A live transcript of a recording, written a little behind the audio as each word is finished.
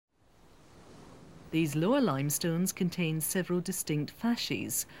These lower limestones contain several distinct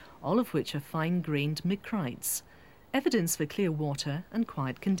facies, all of which are fine-grained micrites, evidence for clear water and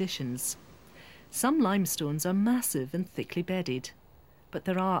quiet conditions. Some limestones are massive and thickly bedded, but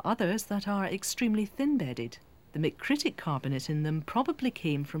there are others that are extremely thin-bedded. The micritic carbonate in them probably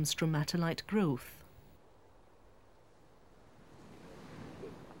came from stromatolite growth.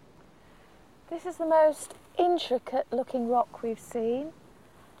 This is the most intricate looking rock we've seen.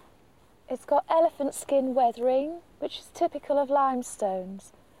 It's got elephant skin weathering, which is typical of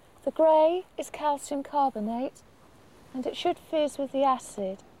limestones. The grey is calcium carbonate, and it should fizz with the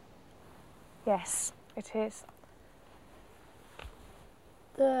acid. Yes, it is.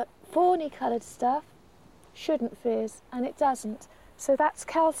 The fawny coloured stuff shouldn't fizz, and it doesn't. So that's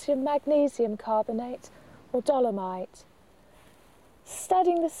calcium magnesium carbonate, or dolomite.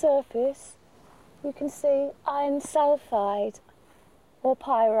 Studying the surface, you can see iron sulfide or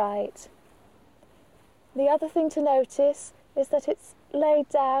pyrite. The other thing to notice is that it's laid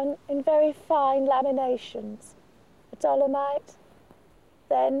down in very fine laminations. A dolomite,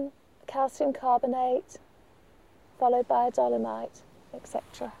 then calcium carbonate, followed by a dolomite,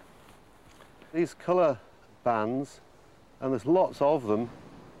 etc. These colour bands, and there's lots of them,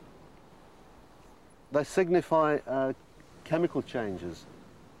 they signify chemical changes.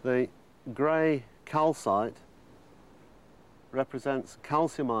 The grey calcite represents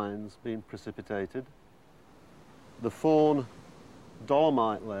calcium ions being precipitated. The fawn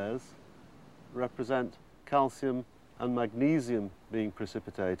dolomite layers represent calcium and magnesium being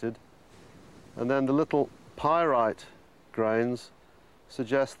precipitated. And then the little pyrite grains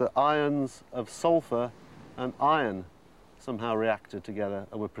suggest that ions of sulfur and iron somehow reacted together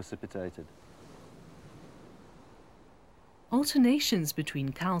and were precipitated. Alternations between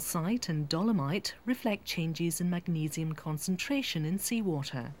calcite and dolomite reflect changes in magnesium concentration in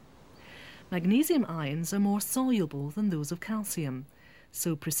seawater. Magnesium ions are more soluble than those of calcium,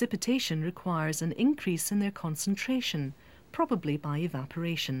 so precipitation requires an increase in their concentration, probably by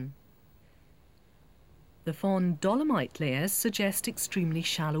evaporation. The fawn dolomite layers suggest extremely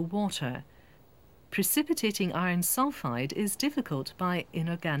shallow water. Precipitating iron sulfide is difficult by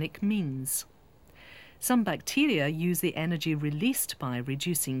inorganic means. Some bacteria use the energy released by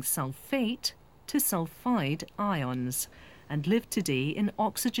reducing sulfate to sulfide ions and live today in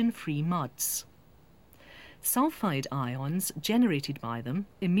oxygen-free muds. Sulfide ions generated by them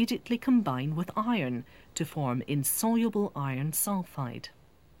immediately combine with iron to form insoluble iron sulfide.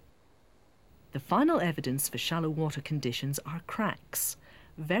 The final evidence for shallow water conditions are cracks,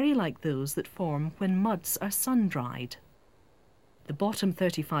 very like those that form when muds are sun-dried. The bottom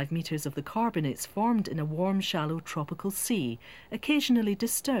 35 metres of the carbonates formed in a warm, shallow tropical sea, occasionally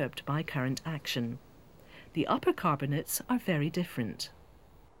disturbed by current action. The upper carbonates are very different.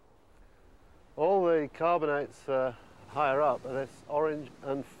 All the carbonates higher up are this orange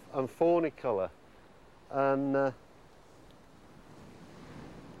and fawny colour, and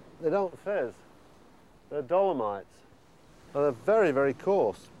they don't fizz. They're dolomites, and they're very, very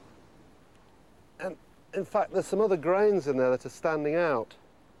coarse. And in fact, there's some other grains in there that are standing out.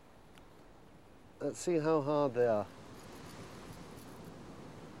 Let's see how hard they are.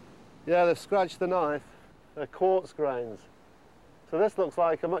 Yeah, they've scratched the knife. They're quartz grains. So this looks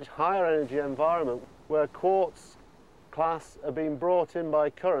like a much higher energy environment where quartz class are being brought in by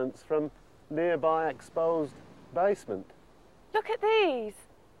currents from nearby exposed basement. Look at these.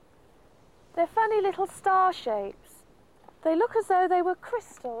 They're funny little star shapes. They look as though they were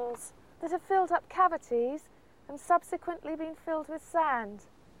crystals that have filled up cavities and subsequently been filled with sand.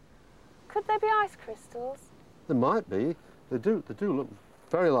 Could they be ice crystals? There might be. They do look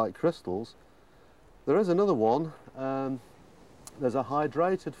very like crystals. There is another one. There's a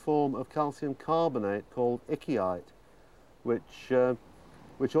hydrated form of calcium carbonate called ichthyoite,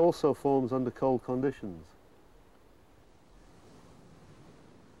 which also forms under cold conditions.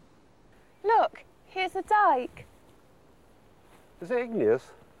 Look, here's a dike. Is it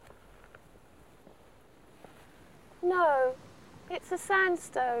igneous? No, it's a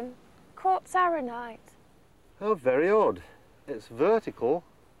sandstone, quartz arenite. How very odd. It's vertical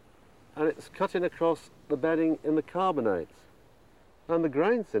and it's cutting across the bedding in the carbonates. And the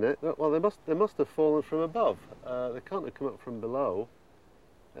grains in it, well, they must have fallen from above. They can't have come up from below.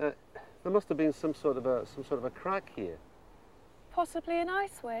 There must have been some sort of a crack here. Possibly an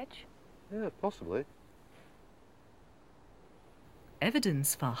ice wedge. Yeah, possibly.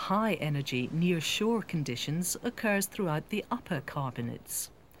 Evidence for high energy near-shore conditions occurs throughout the upper carbonates.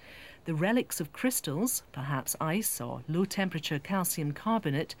 The relics of crystals, perhaps ice or low-temperature calcium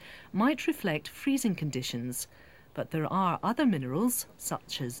carbonate, might reflect freezing conditions, but there are other minerals,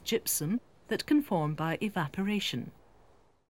 such as gypsum, that can form by evaporation.